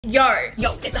Yo,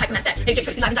 it's the hype man set. AJ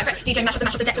Tracy's live and direct. DJ mash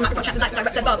up the deck. The microphone chat is like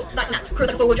direct. That bubble. Like that. Cruise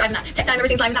like a 4-wheel drive that. Tech time,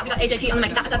 everything's live that. We got AJT on the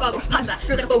mic. That's that bubble. Pause that.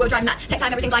 Cruise like a 4-wheel drive that. Tech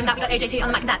time, everything's live that. We got AJT on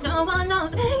the mic. That. No one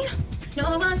knows me.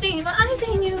 No one sees what I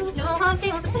see in you. No one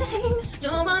feels the same.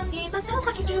 No one sees myself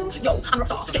like you do. Yo, I'm a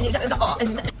rockstar. So can you the art?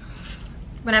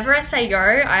 Whenever I say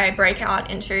yo, I break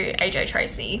out into AJ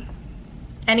Tracy.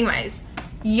 Anyways,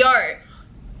 yo,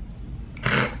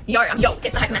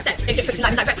 it's the hype man set. AJ Tracy's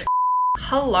live and direct.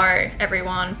 Hello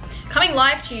everyone, coming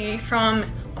live to you from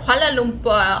Kuala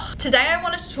Lumpur. Today I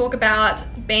wanted to talk about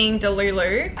being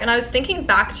delulu, and I was thinking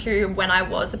back to when I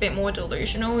was a bit more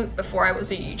delusional before I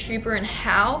was a YouTuber and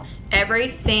how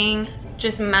everything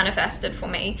just manifested for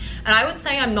me. And I would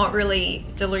say I'm not really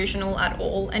delusional at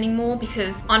all anymore,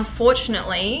 because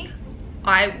unfortunately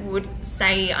I would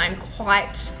say I'm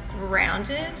quite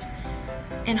grounded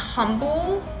and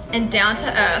humble and down to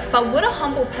earth. But would a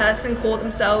humble person call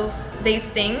themselves these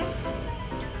things?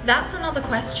 That's another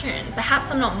question. Perhaps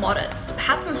I'm not modest.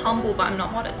 Perhaps I'm humble, but I'm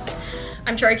not modest.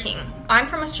 I'm joking. I'm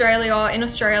from Australia. In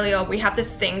Australia, we have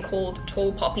this thing called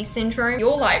tall poppy syndrome.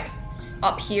 You're like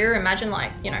up here, imagine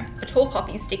like, you know, a tall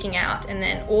poppy sticking out, and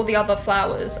then all the other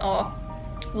flowers are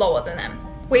lower than them.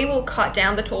 We will cut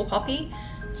down the tall poppy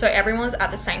so everyone's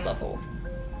at the same level.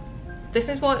 This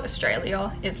is what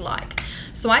Australia is like.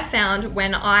 So I found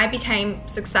when I became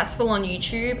successful on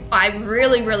YouTube, I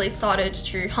really started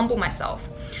to humble myself.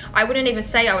 I wouldn't even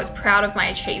say I was proud of my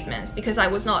achievements, because I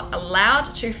was not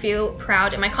allowed to feel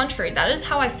proud in my country. That is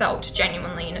how I felt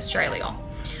genuinely in Australia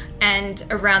and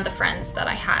around the friends that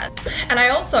I had. And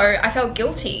I felt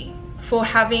guilty for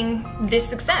having this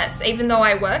success. Even though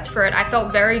I worked for it, I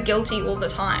felt very guilty all the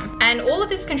time. And all of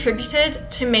this contributed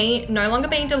to me no longer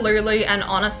being delulu and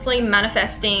honestly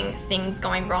manifesting things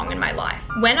going wrong in my life.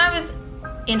 When I was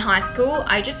in high school,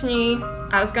 I just knew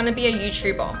I was gonna be a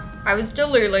YouTuber. I was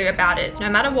delulu about it. No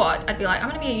matter what, I'd be like, I'm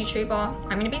gonna be a YouTuber,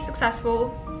 I'm gonna be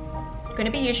successful, I'm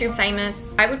gonna be YouTube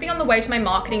famous. I would be on the way to my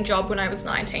marketing job when I was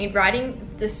 19, writing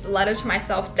this letter to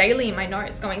myself daily in my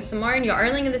notes going, Simone, you're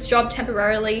only in this job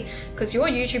temporarily because your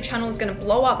YouTube channel is gonna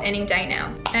blow up any day now.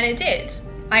 And it did.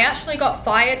 I actually got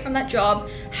fired from that job,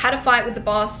 had a fight with the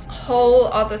boss, whole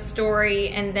other story,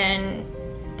 and then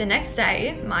the next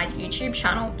day, my YouTube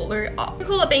channel blew up. You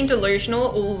call it being delusional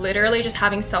or literally just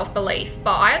having self-belief,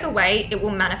 but either way, it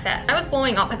will manifest. I was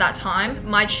blowing up at that time.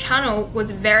 My channel was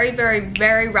very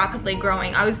rapidly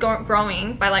growing. I was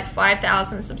growing by like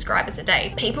 5,000 subscribers a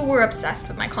day. People were obsessed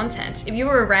with my content. If you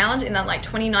were around in that like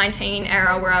 2019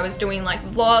 era where I was doing like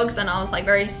vlogs and I was like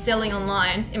very silly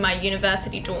online in my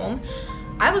university dorm,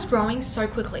 I was growing so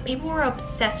quickly. People were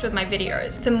obsessed with my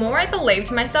videos. The more I believed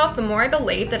in myself, the more I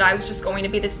believed that I was just going to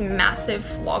be this massive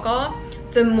vlogger,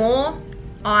 the more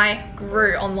I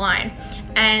grew online.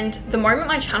 And the moment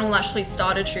my channel actually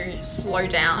started to slow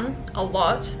down a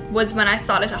lot was when I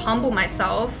started to humble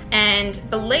myself and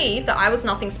believe that I was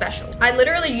nothing special. I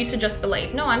literally used to just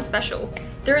believe, no, I'm special.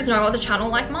 There is no other channel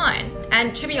like mine.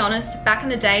 And to be honest, back in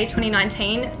the day,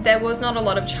 2019, there was not a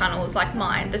lot of channels like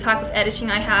mine. The type of editing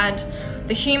I had,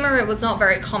 the humor, it was not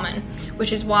very common,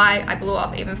 which is why I blew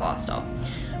up even faster.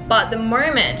 But the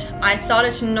moment I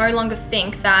started to no longer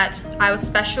think that I was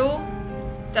special,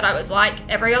 that I was like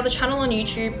every other channel on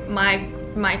YouTube,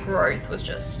 my growth was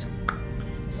just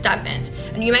stagnant.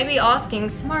 And you may be asking,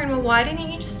 Simone, well, why didn't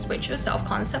you just switch your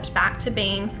self-concept back to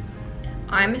being,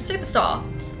 I'm a superstar?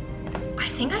 I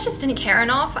think I just didn't care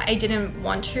enough. I didn't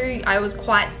want to. I was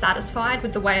quite satisfied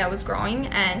with the way I was growing,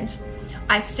 and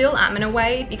I still am in a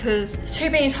way, because to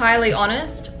be entirely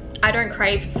honest, I don't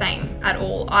crave fame at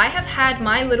all. I have had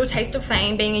my little taste of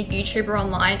fame being a YouTuber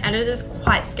online, and it is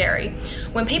quite scary.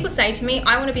 When people say to me,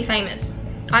 I want to be famous,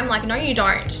 I'm like, no, you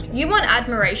don't. You want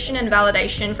admiration and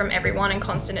validation from everyone and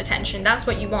constant attention. That's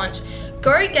what you want.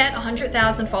 Go get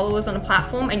 100,000 followers on a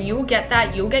platform and you will get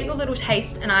that. You'll get your little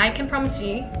taste, and I can promise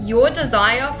you, your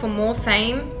desire for more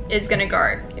fame is gonna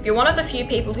go. If you're one of the few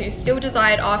people who still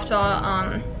desire it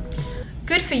after,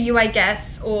 good for you, I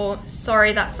guess, or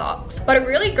sorry, that sucks. But it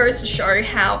really goes to show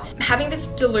how having this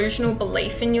delusional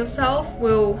belief in yourself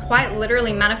will quite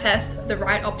literally manifest the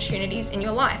right opportunities in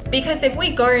your life. Because if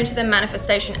we go into the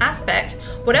manifestation aspect,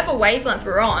 whatever wavelength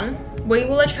we're on, we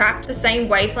will attract the same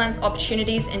wavelength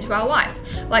opportunities into our life.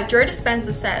 Like Joe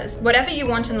Dispenza says, whatever you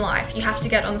want in life, you have to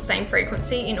get on the same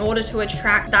frequency in order to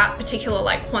attract that particular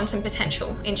like quantum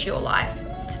potential into your life.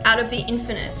 Out of the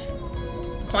infinite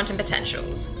quantum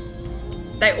potentials,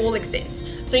 they all exist.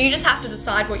 So you just have to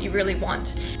decide what you really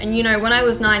want. And you know, when I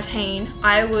was 19,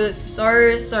 I was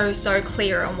so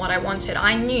clear on what I wanted.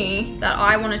 I knew that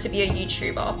I wanted to be a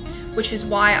YouTuber. which is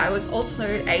why I was also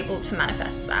able to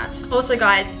manifest that. Also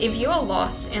guys, if you are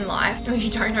lost in life and you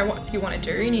don't know what you want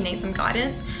to do and you need some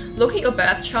guidance, look at your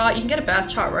birth chart. You can get a birth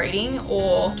chart reading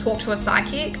or talk to a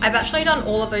psychic. I've actually done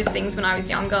all of those things when I was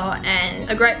younger, and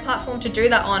a great platform to do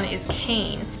that on is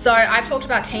Keen. So I've talked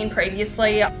about Keen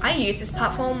previously. I used this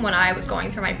platform when I was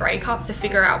going through my breakup to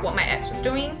figure out what my ex was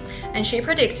doing, and she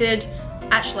predicted,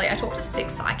 actually I talked to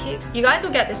 6 psychics. You guys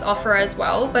will get this offer as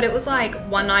well, but it was like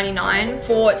 $1.99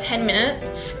 for 10 minutes,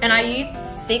 and I used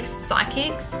 6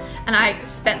 psychics and I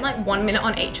spent like 1 minute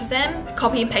on each of them,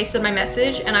 copy and pasted my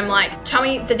message, and I'm like, tell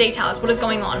me the details, what is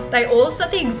going on? They all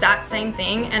said the exact same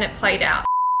thing and it played out.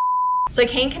 So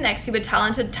Keen connects you with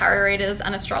talented tarot readers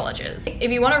and astrologers.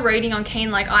 If you want a reading on Keen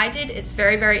like I did, it's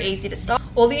very, very easy to start.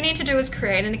 All you need to do is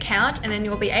create an account, and then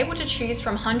you'll be able to choose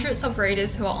from hundreds of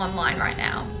readers who are online right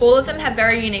now. All of them have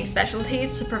very unique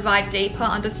specialties to provide deeper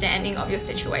understanding of your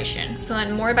situation. You can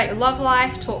learn more about your love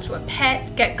life, talk to a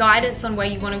pet, get guidance on where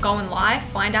you want to go in life,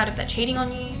 find out if they're cheating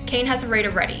on you. Keen has a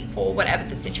reader ready for whatever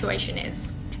the situation is.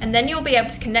 And then you'll be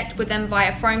able to connect with them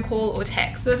via phone call or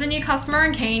text. So as a new customer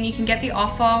in Keen, you can get the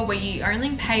offer where you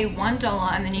only pay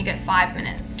 $1 and then you get 5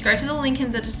 minutes. Go to the link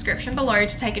in the description below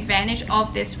to take advantage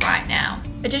of this right now.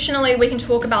 Additionally, we can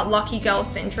talk about lucky girl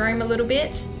syndrome a little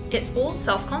bit. It's all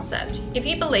self-concept. If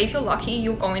you believe you're lucky,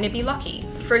 you're going to be lucky.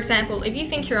 For example, if you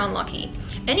think you're unlucky,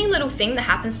 any little thing that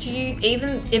happens to you,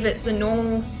 even if it's a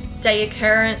normal day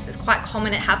occurrence, it's quite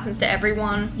common, it happens to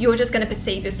everyone, you're just going to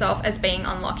perceive yourself as being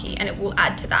unlucky, and it will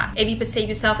add to that. If you perceive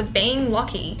yourself as being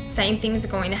lucky, same things are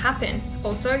going to happen.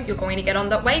 Also, you're going to get on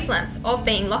that wavelength of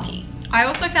being lucky. I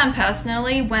also found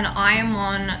personally, when I am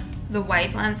on the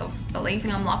wavelength of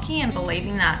believing I'm lucky and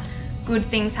believing that good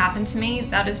things happen to me,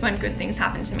 that is when good things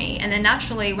happen to me. And then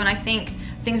naturally, when I think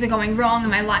things are going wrong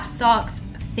and my life sucks,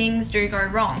 things do go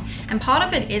wrong. And part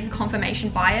of it is confirmation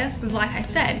bias, because like I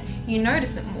said, you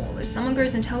notice it more. If someone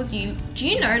goes and tells you, do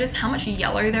you notice how much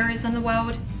yellow there is in the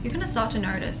world? You're gonna start to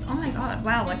notice, oh my god,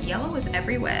 wow, like yellow is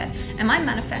everywhere. Am I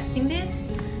manifesting this?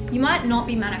 You might not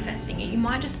be manifesting it, you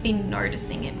might just be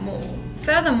noticing it more.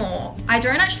 Furthermore, I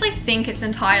don't actually think it's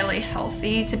entirely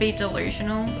healthy to be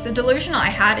delusional. The delusion I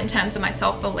had in terms of my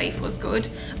self-belief was good,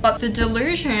 but the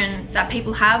delusion that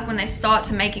people have when they start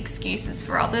to make excuses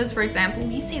for others, for example,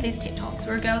 you see these TikToks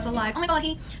where girls are like, oh my god,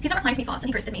 he's not replying to me fast and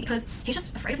he ghosted me because he's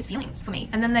just afraid of his feelings for me.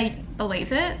 And then they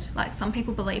believe it, like some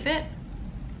people believe it.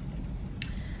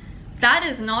 That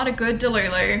is not a good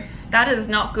delulu. That is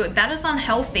not good. That is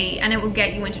unhealthy, and it will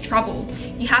get you into trouble.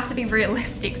 You have to be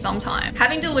realistic sometimes.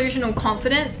 Having delusional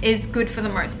confidence is good for the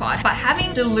most part, but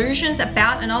having delusions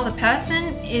about another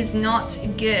person is not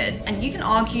good. And you can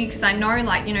argue, because I know,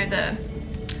 like, you know, the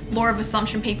law of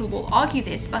assumption, people will argue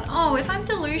this, but oh, if I'm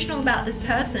delusional about this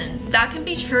person, that can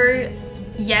be true.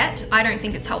 Yet, I don't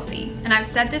think it's healthy. And I've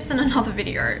said this in another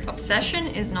video, obsession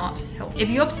is not healthy. If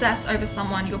you obsess over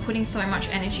someone, you're putting so much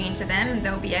energy into them, and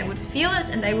they'll be able to feel it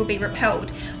and they will be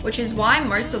repelled, which is why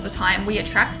most of the time we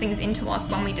attract things into us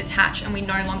when we detach and we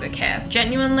no longer care.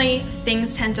 Genuinely,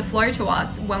 things tend to flow to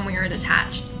us when we are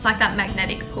detached. It's like that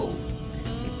magnetic pull.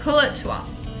 We pull it to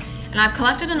us. And I've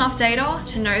collected enough data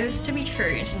to know this to be true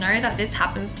and to know that this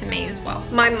happens to me as well.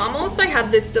 My mum also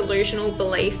had this delusional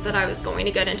belief that I was going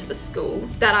to get into the school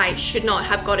that I should not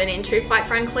have gotten into, quite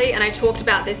frankly. And I talked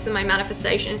about this in my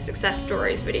manifestation success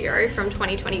stories video from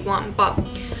 2021. But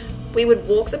we would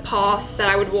walk the path that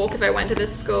I would walk if I went to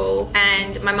this school,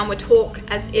 and my mum would talk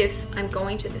as if I'm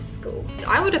going to this school.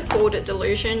 I would have called it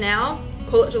delusion now,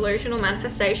 call it delusional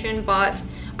manifestation, but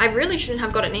I really shouldn't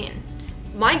have gotten in.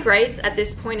 My grades at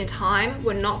this point in time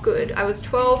were not good. I was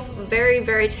 12, very,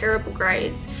 very terrible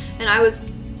grades, and I was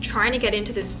trying to get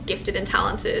into this gifted and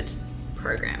talented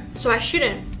program. So I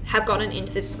shouldn't have gotten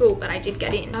into this school, but I did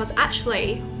get in. I was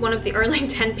actually one of the only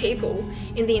 10 people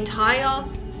in the entire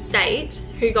state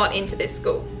who got into this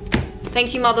school.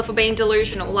 Thank you, mother, for being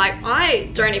delusional. Like, I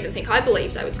don't even think I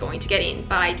believed I was going to get in,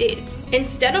 but I did.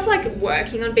 Instead of like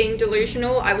working on being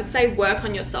delusional, I would say work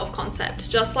on your self-concept.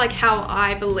 Just like how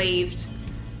I believed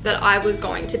that I was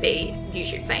going to be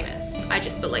YouTube famous. I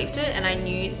just believed it, and I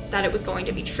knew that it was going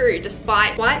to be true.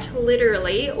 Despite quite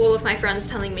literally all of my friends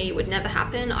telling me it would never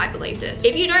happen, I believed it.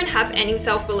 If you don't have any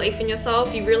self-belief in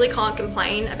yourself, you really can't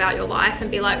complain about your life and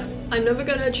be like, I'm never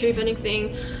gonna achieve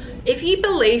anything. If you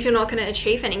believe you're not gonna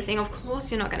achieve anything, of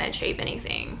course you're not gonna achieve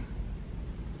anything.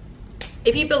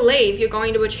 If you believe you're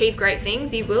going to achieve great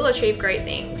things, you will achieve great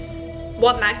things.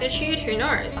 What magnitude? Who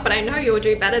knows? But I know you'll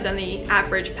do better than the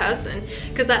average person,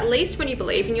 because at least when you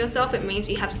believe in yourself, it means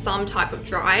you have some type of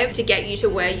drive to get you to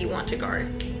where you want to go.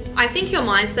 I think your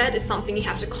mindset is something you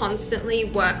have to constantly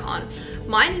work on.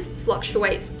 Mine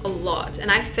fluctuates a lot,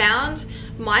 and I found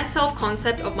My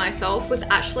self-concept of myself was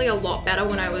actually a lot better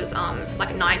when I was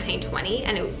like 19, 20,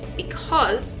 and it was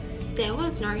because there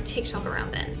was no TikTok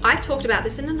around then. I talked about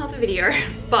this in another video,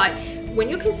 but when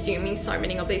you're consuming so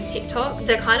many of these TikTok,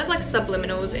 they're kind of like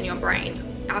subliminals in your brain.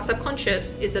 Our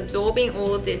subconscious is absorbing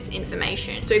all of this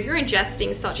information. So if you're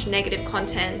ingesting such negative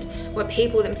content where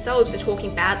people themselves are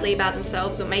talking badly about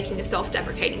themselves or making a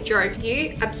self-deprecating joke,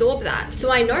 you absorb that.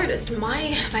 So I noticed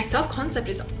my self-concept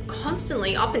is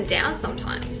constantly up and down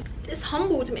sometimes. This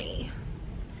humbled me.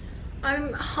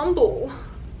 I'm humble.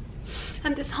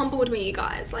 And this humbled me, you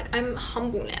guys. Like, I'm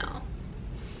humble now.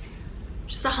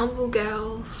 Just a humble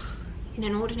girl in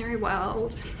an ordinary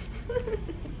world.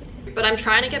 But I'm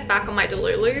trying to get back on my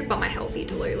delulu, but my healthy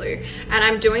delulu. And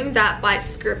I'm doing that by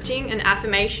scripting and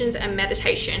affirmations and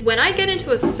meditation. When I get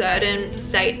into a certain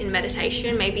state in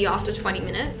meditation, maybe after 20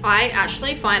 minutes, I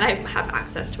actually find I have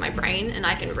access to my brain and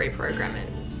I can reprogram it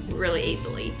really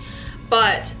easily.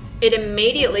 But it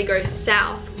immediately goes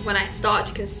south when I start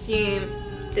to consume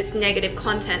this negative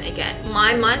content again.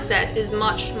 My mindset is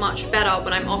much, much better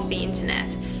when I'm off the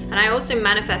internet. And I also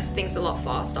manifest things a lot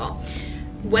faster.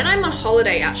 When I'm on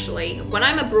holiday, actually, when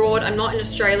I'm abroad, I'm not in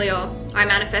Australia, I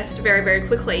manifest very, very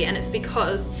quickly. And it's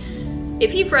because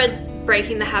if you've read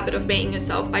Breaking the Habit of Being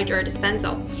Yourself by Joe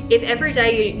Dispenza, if every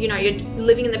day you're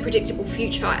living in the predictable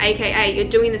future, aka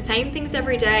you're doing the same things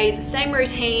every day, the same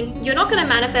routine, you're not going to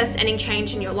manifest any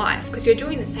change in your life because you're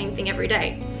doing the same thing every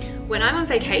day. When I'm on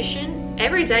vacation,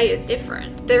 every day is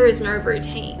different. There is no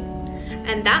routine.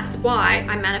 And that's why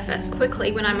I manifest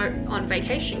quickly when I'm on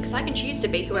vacation, because I can choose to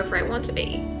be whoever I want to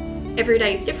be. Every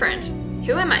day is different.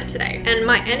 Who am I today? And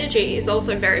my energy is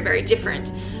also very, very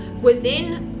different.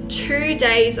 Within 2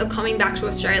 days of coming back to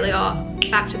Australia,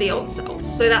 back to the old self.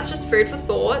 So that's just food for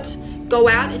thought. Go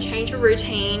out and change your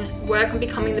routine. Work on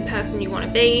becoming the person you want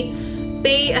to be.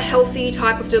 Be a healthy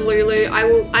type of delulu. I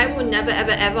will never,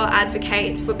 ever, ever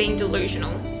advocate for being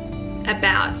delusional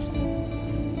about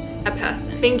a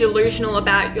person. Being delusional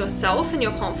about yourself and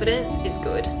your confidence is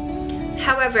good.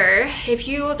 However, if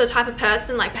you're the type of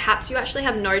person, like perhaps you actually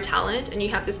have no talent and you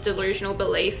have this delusional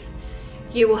belief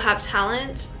you will have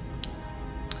talent,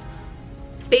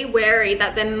 be wary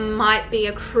that there might be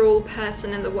a cruel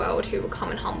person in the world who will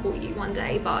come and humble you one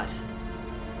day, but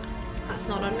that's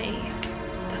not on me.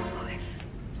 That's life.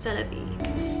 C'est la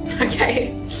vie.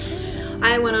 Okay.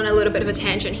 I went on a little bit of a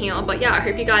tangent here, but yeah, I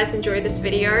hope you guys enjoyed this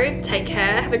video. Take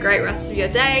care, have a great rest of your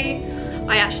day.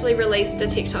 I actually released a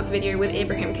TikTok video with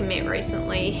Ibrahim Commit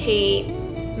recently. He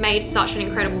made such an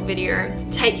incredible video.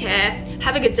 Take care,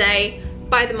 have a good day.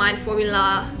 Buy the Mind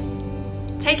Formula.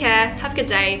 Take care, have a good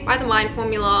day. Buy the Mind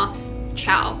Formula.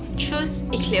 Ciao. Tschüss,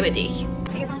 ich liebe dich.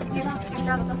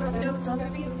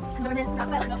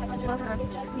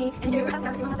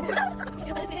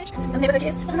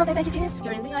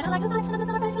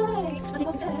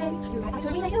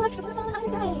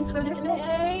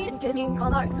 Give me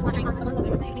color, one drink on the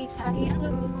mother, make me happy and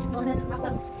blue. No men rock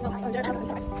low, no high under the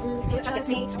sorry. It's just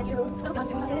me and you. Oh, come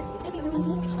to my face. It's you and me.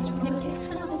 I'm shooting never kiss.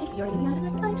 So now you're in the eye of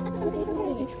the light. That's so amazing.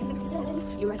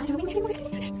 You're right to me, making more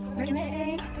kiss. Working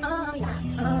me. Oh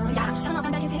yeah. Some of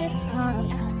them back is this. Oh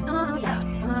yeah.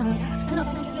 Some of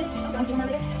them back is this. Oh, come to my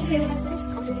lips. It's really nice.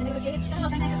 I'm shooting never kiss. Some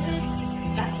of them back is this.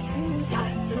 Yeah.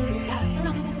 Some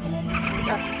of them back is this.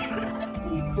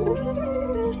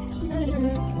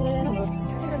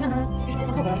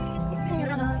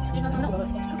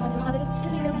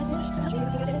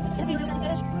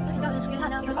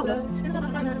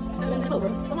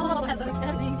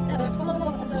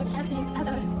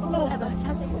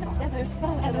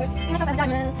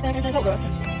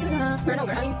 Over and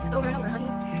over, honey. You are my honey.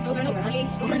 You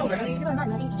are my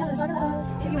honey. Just as I love.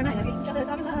 You are my honey. Just as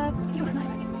I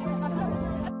love.